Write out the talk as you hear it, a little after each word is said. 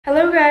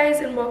Hello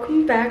guys and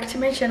welcome back to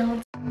my channel.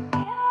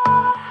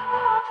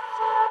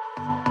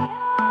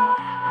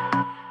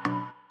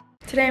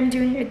 Today I'm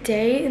doing a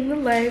day in the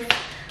life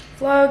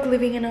vlog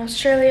living in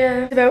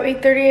Australia. It's about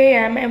 8:30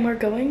 a.m. and we're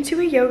going to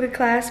a yoga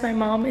class. My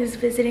mom is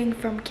visiting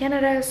from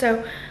Canada,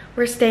 so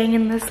we're staying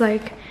in this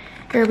like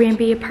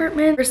Airbnb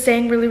apartment. We're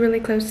staying really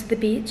close to the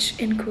beach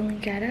in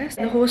Coolangatta.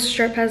 The whole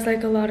strip has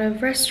like a lot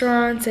of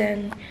restaurants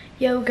and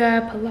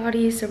yoga,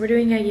 Pilates, so we're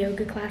doing a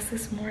yoga class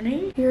this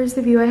morning. Here's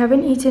the view. I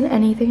haven't eaten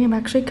anything. I'm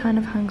actually kind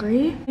of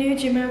hungry. New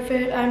gym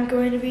outfit. I'm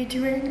going to be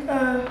doing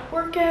a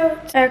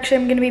workout. Actually,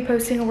 I'm going to be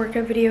posting a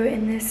workout video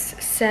in this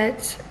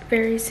set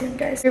very soon,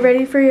 guys. You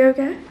ready for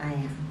yoga? I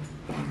am.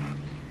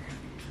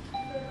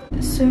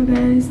 So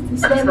guys,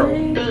 this is my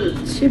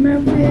gym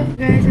outfit.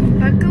 Guys, I'm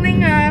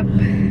buckling up.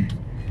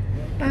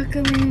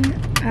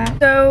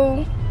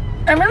 So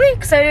I'm really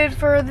excited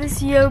for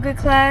this yoga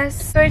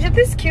class. So I did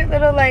this cute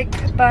little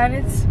like bun.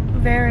 It's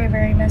very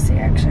messy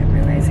actually, I'm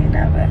realizing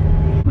now, but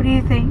what do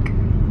you think?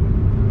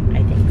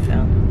 I think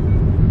so.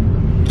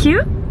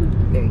 Cute?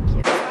 Very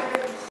cute.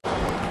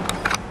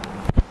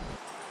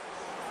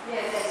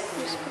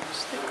 Just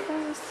finished the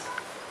class.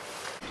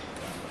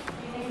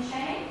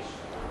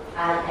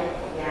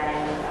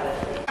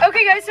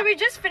 Okay guys, so we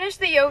just finished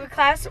the yoga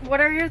class. What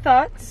are your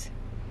thoughts?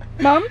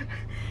 Mom?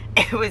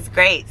 It was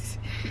great.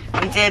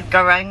 We did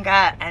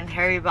Garunga and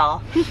Harry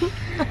Ball.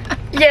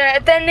 Yeah,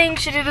 at the ending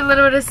she did a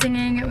little bit of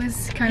singing. It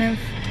was kind of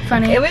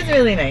funny. It was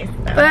really nice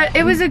though. But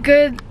it was a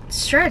good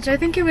stretch. I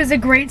think it was a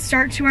great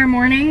start to our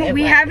morning.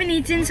 We haven't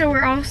eaten, so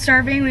we're all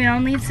starving. We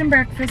all need some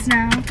breakfast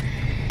now.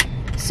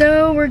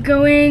 So we're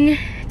going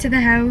to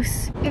the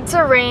house. It's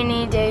a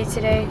rainy day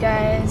today,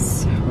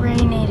 guys.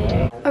 Rainy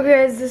day.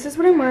 Okay guys, this is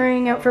what I'm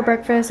wearing out for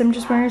breakfast. I'm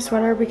just wearing a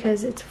sweater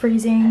because it's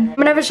freezing. I'm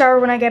gonna have a shower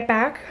when I get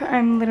back.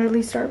 I'm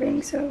literally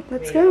starving, so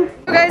let's go.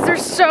 So guys,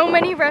 there's so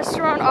many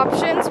restaurant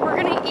options. We're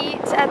gonna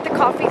eat at the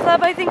coffee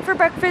club, I think, for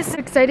breakfast.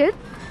 Excited?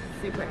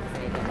 Super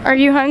excited. Are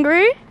you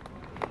hungry?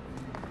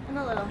 I'm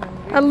a little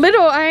hungry. A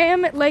little. I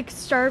am like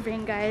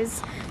starving,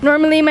 guys.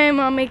 Normally my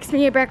mom makes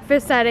me a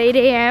breakfast at 8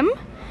 a.m.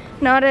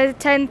 Not a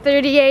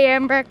 10:30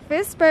 a.m.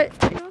 breakfast, but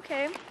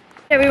okay.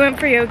 Yeah, we went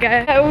for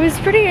yoga. It was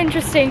pretty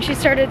interesting. She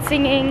started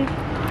singing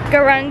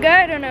Garunga.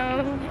 I don't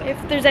know if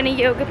there's any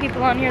yoga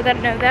people on here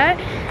that know that.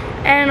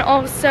 And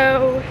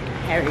also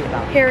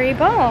Harry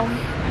Ball.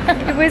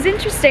 It was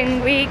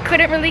interesting. We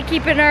couldn't really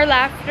keep in our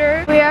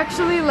laughter. We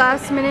actually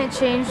last minute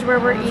changed where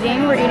we're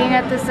eating. We're eating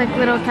at this like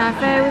little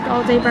cafe with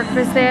all day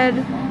breakfast. They had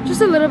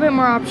just a little bit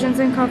more options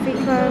in Coffee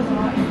Club.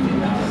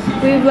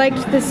 We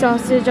liked the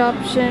sausage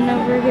option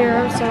over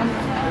here, so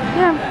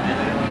yeah.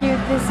 Cute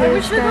this is,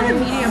 wish they got a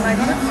medium. I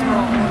got a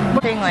small.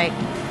 Nothing like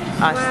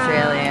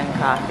Australian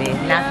coffee.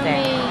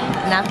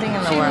 Nothing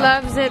in the world. She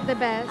loves it the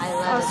best. I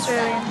love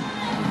Australian.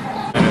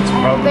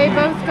 They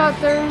both got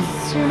theirs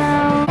too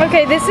now.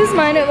 Okay, this is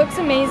mine. It looks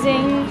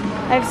amazing.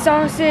 I have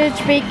sausage,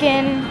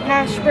 bacon,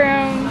 hash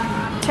brown,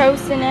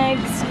 toast, and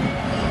eggs.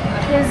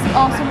 This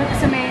also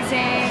looks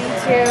amazing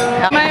too.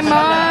 My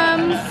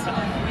mom's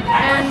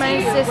and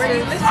my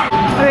sister's.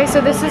 Okay,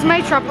 so this is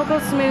my tropical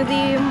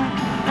smoothie.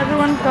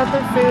 Everyone got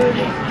their food.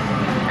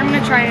 I'm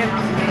gonna try it.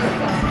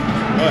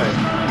 What?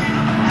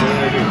 What did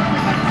I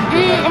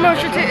do?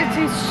 Almost, it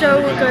tastes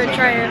so good.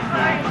 Try it.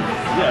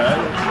 Yeah.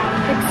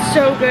 It's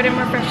so good and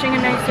refreshing, a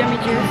nice yummy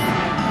juice.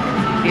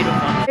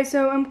 Beautiful. Okay,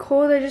 so I'm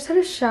cold. I just had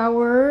a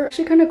shower.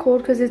 Actually kind of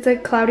cold because it's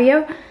like cloudy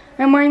out.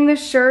 I'm wearing the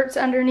shirts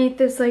underneath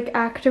this like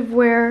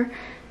activewear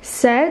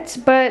set,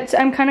 but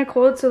I'm kind of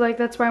cold, so like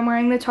that's why I'm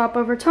wearing the top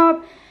over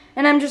top.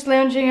 And I'm just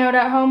lounging out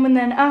at home, and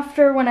then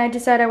after, when I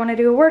decide I want to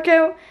do a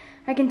workout,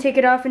 I can take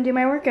it off and do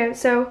my workout.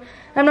 So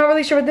I'm not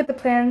really sure what the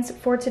plans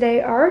for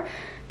today are,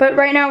 but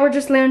right now we're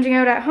just lounging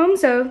out at home,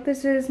 so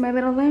this is my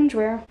little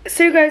loungewear.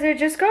 So you guys, I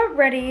just got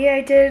ready.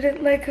 I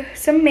did like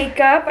some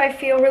makeup. I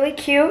feel really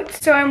cute.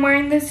 So I'm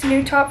wearing this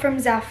new top from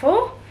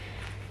Zaful.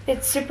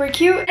 It's super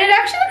cute. It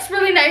actually looks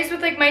really nice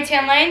with like my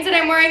tan lines, and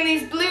I'm wearing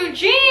these blue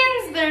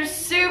jeans. They're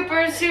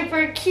super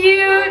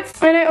cute.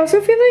 And I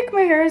also feel like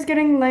my hair is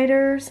getting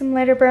lighter, some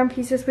lighter brown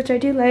pieces, which I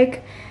do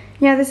like.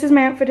 Yeah, this is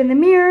my outfit in the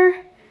mirror.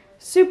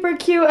 Super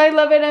cute. I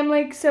love it. I'm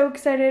like so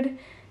excited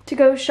to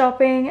go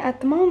shopping at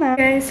the mall now.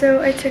 Okay,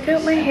 so I took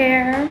out my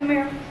hair. Come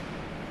here.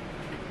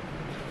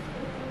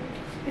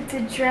 It's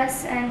a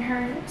dress and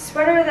her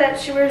sweater that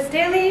she wears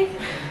daily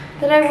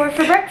that I wore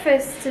for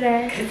breakfast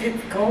today. Because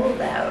it's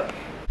cold out.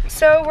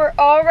 So we're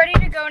all ready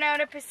to go now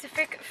to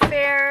Pacific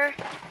Fair,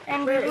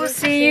 and we will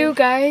see you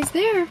guys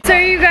there. So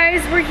you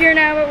guys, we're here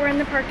now, but we're in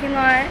the parking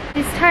lot.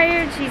 She's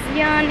tired, she's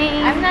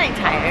yawning. I'm not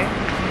tired.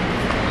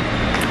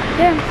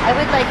 Yeah. I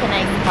would like a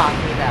nice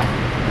coffee though.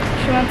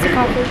 She wants a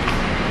coffee.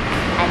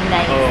 A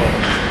nice.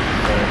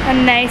 A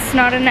nice,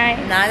 not a nice.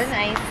 Not a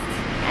nice.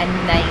 A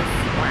nice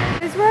one.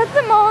 Guys, we're at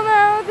the mall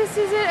now. This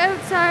is it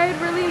outside.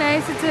 Really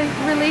nice. It's a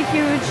really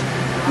huge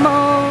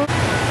mall.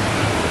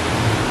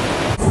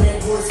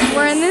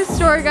 We're in this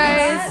store,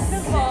 guys.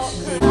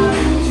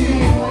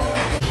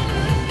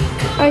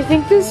 I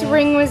think this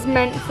ring was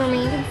meant for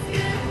me.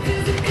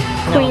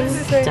 Queen. No,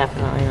 it's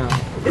definitely not.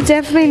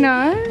 Definitely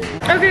not.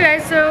 Okay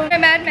guys, so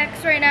I'm at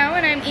Mex right now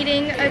and I'm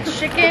eating a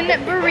chicken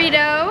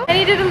burrito. I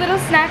needed a little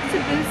snack to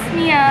boost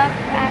me up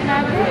at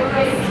my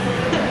place.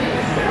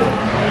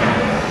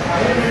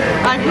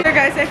 Here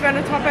guys, I found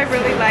a top I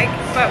really like,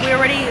 but we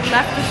already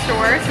left the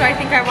store, so I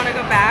think I want to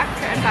go back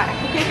and buy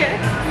it.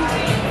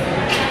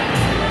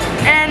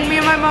 And me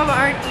and my mom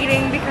aren't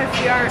eating because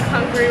we aren't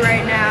hungry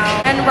right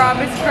now. And Rob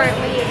is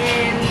currently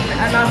in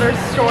another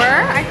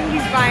store. I think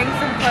he's buying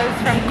some clothes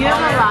from You have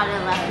a lot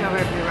of leftover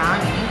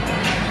biryani.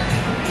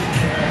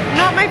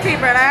 Not my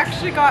favorite. I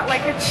actually got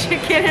like a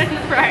chicken and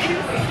rice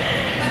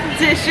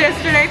dish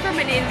yesterday from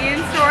an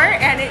Indian store,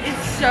 and it is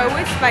so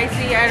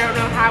spicy. I don't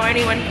know how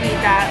anyone can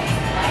eat that.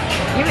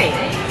 You ate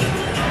it.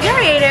 Yeah,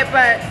 I ate it,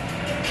 but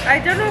I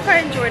don't know if I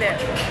enjoyed it.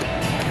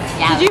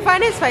 Yeah. Did you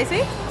find it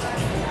spicy?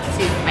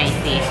 Too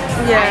spicy.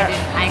 Yeah.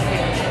 I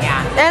could,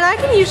 yeah. And I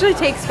can usually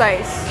take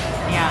spice.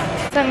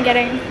 Yeah. So I'm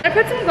getting. I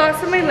put some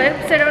gloss on my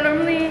lips. I don't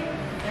normally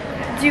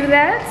do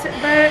that,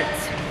 but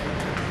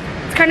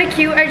it's kind of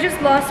cute. I just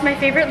lost my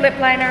favorite lip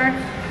liner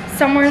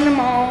somewhere in the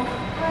mall.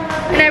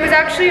 And I was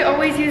actually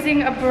always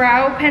using a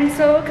brow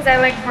pencil because I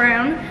like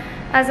brown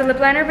as a lip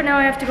liner, but now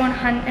I have to go on a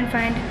hunt and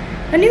find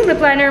a new lip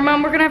liner.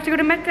 Mom, we're gonna have to go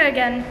to Mecca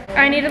again.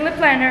 I need a lip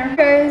liner.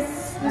 Guys,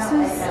 this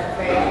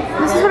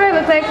is what I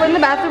look like. We're in the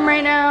bathroom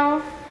right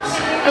now.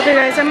 Okay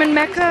guys, I'm in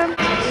Mecca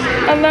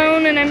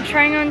alone and I'm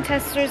trying on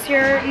testers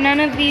here. None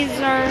of these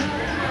are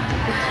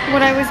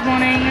what I was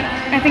wanting.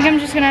 I think I'm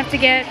just gonna have to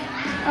get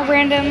a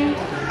random,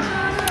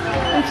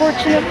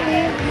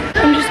 unfortunately.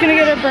 I'm just gonna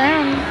get a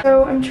brown.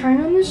 So I'm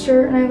trying on this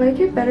shirt and I like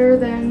it better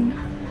than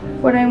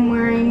what I'm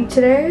wearing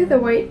today, the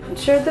white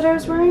shirt that I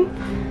was wearing.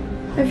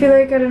 I feel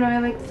like, I don't know, I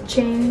like the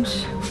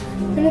change.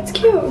 And it's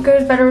cute, it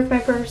goes better with my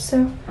purse,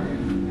 so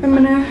I'm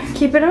gonna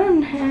keep it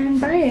on and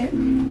buy it.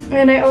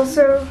 And I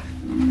also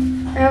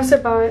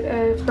bought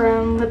a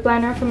brown lip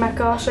liner from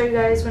Mecca. I'll show you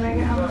guys when I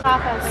get home.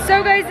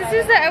 So guys, this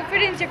is the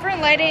outfit in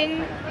different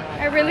lighting.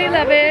 I really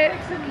love it.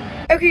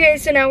 Okay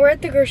guys, so now we're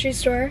at the grocery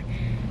store.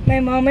 My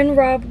mom and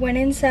Rob went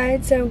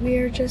inside, so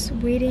we're just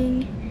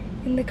waiting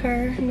in the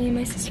car. Me and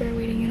my sister are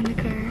waiting in the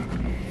car.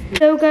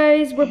 So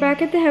guys, we're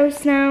back at the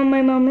house now.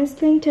 My mom is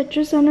playing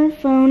Tetris on her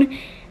phone,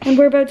 and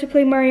we're about to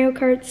play Mario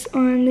Karts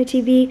on the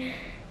TV.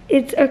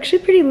 It's actually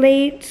pretty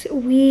late.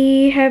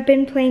 We have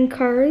been playing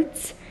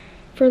cards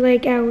for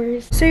like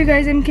hours. So you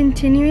guys, I'm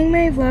continuing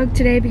my vlog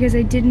today because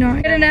I did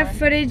not get enough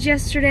footage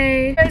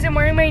yesterday. Guys, I'm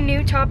wearing my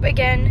new top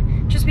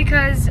again just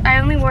because I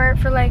only wore it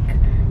for like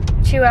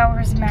 2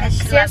 hours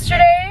max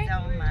yesterday,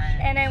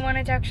 and I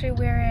wanted to actually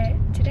wear it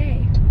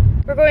today.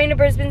 We're going to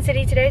Brisbane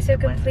City today, so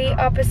complete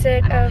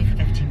opposite of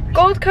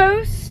Gold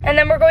Coast. And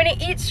then we're going to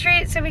Eat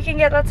Street so we can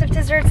get lots of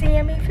desserts and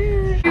yummy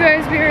food. You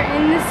guys, we are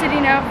in the city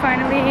now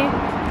finally.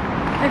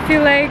 I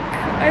feel like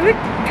I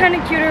looked kind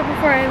of cuter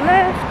before I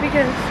left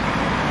because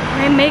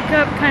my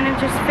makeup kind of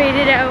just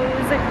faded out. It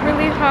was like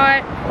really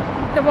hot,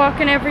 the walk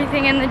and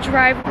everything, and the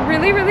drive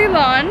really, really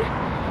long.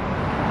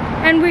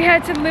 And we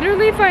had to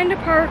literally find a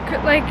park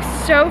like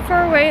so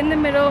far away in the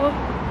middle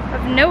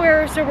of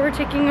nowhere, so we're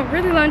taking a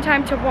really long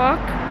time to walk.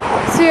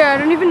 So yeah, I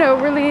don't even know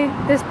really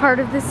this part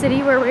of the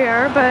city where we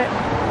are, but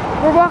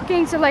we're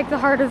walking to like the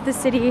heart of the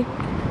city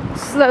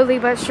slowly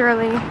but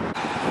surely.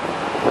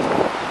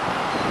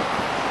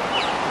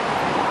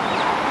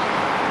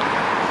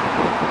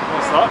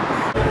 What's up?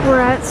 We're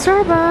at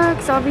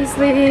Starbucks,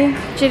 obviously.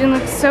 Jaden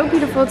looks so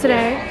beautiful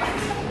today.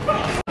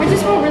 I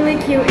just want really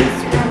cute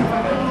Instagram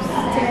photos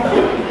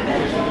today.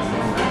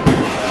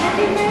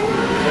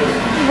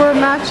 We're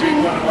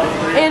matching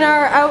in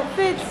our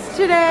outfits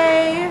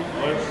today.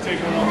 Let's take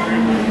one off.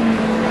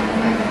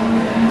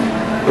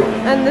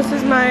 And this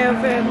is my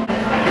outfit.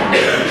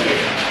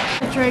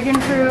 Dragon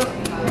fruit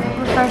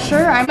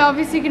refresher. I'm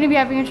obviously going to be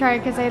having a try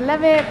because I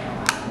love it.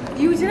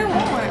 You didn't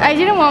want one. I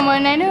didn't want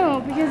one, I know,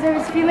 because I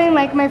was feeling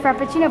like my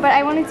Frappuccino, but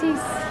I want to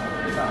taste.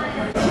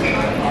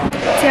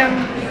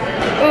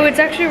 Oh, it's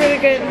actually really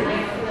good.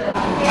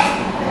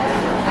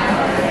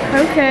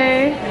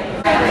 Okay.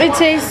 It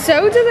tastes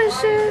so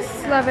delicious.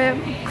 Love it.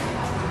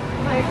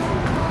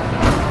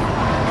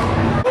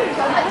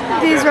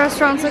 These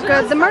restaurants look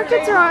good. The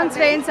markets are on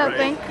today in South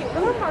Bank.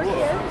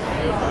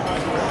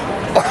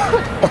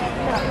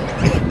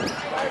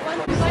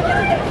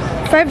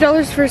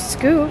 $5 for a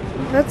scoop.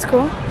 That's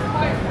cool.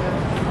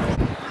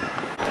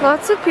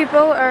 Lots of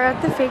people are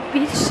at the fake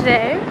beach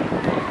today.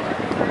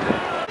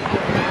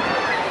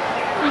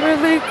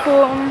 Really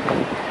cool.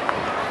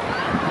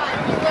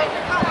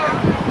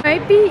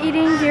 Might be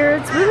eating here.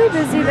 It's really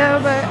busy though,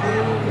 but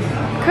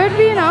could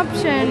be an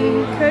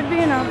option. Could be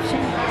an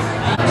option.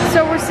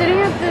 So we're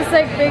sitting at this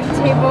like big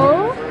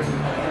table,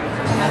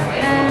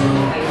 and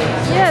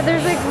yeah,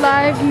 there's like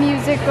live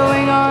music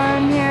going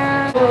on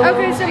here.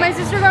 Okay, so my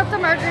sister got the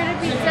margarita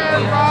pizza.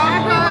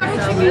 Rob got a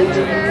chicken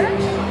burger.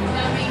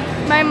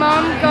 My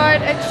mom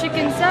got a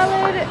chicken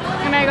salad,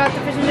 and I got the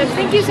fish and chips.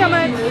 Thank you so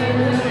much.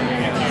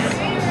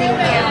 Thank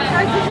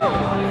you.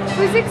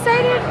 Who's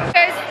excited?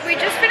 Guys, we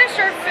just finished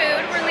our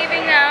food. We're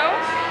leaving now.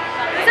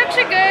 It's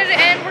actually good,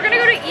 and we're gonna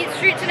go to Eat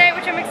Street tonight,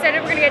 which I'm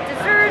excited. We're gonna get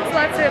desserts,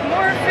 lots of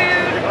more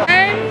food.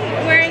 I'm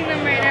wearing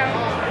them right now.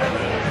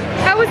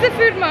 How was the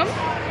food, Mom?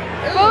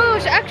 Oh,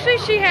 actually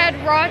she had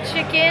raw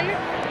chicken.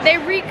 They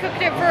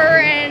recooked it for her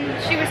and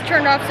she was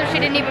turned off, so she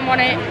didn't even want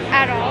it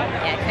at all.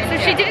 Yeah,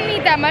 so she didn't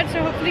eat that much, so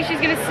hopefully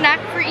she's gonna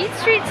snack for Eat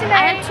Street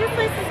tonight. I had 2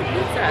 slices of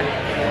pizza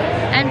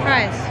and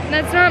fries.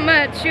 That's not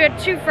much. You had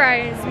 2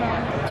 fries,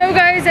 Mom. So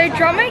guys, I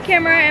dropped my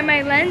camera and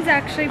my lens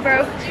actually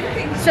broke.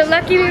 So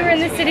lucky we were in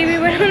the city, we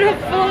went on a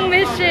full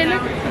mission.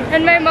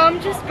 And my mom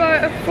just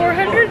bought a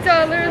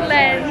 $400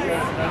 lens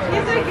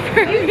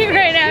for me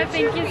right now.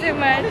 Thank you so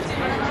much.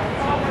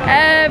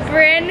 A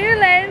brand new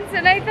lens,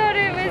 and I thought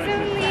it was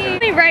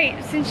only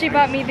right since she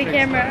bought me the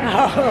camera.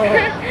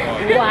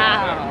 Oh,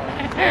 wow.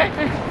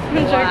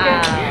 I'm joking.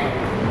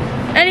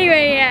 Wow.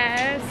 Anyway,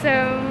 yeah,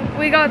 so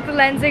we got the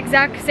lens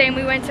exact same.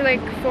 We went to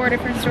like 4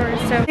 different stores.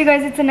 So you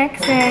guys, it's the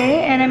next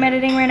day and I'm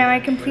editing right now. I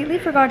completely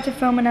forgot to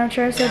film an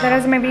outro, so that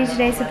is my video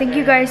today. So thank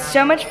you guys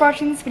so much for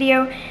watching this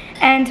video,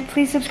 and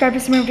please subscribe to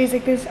some more videos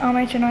like this on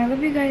my channel. I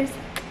love you guys.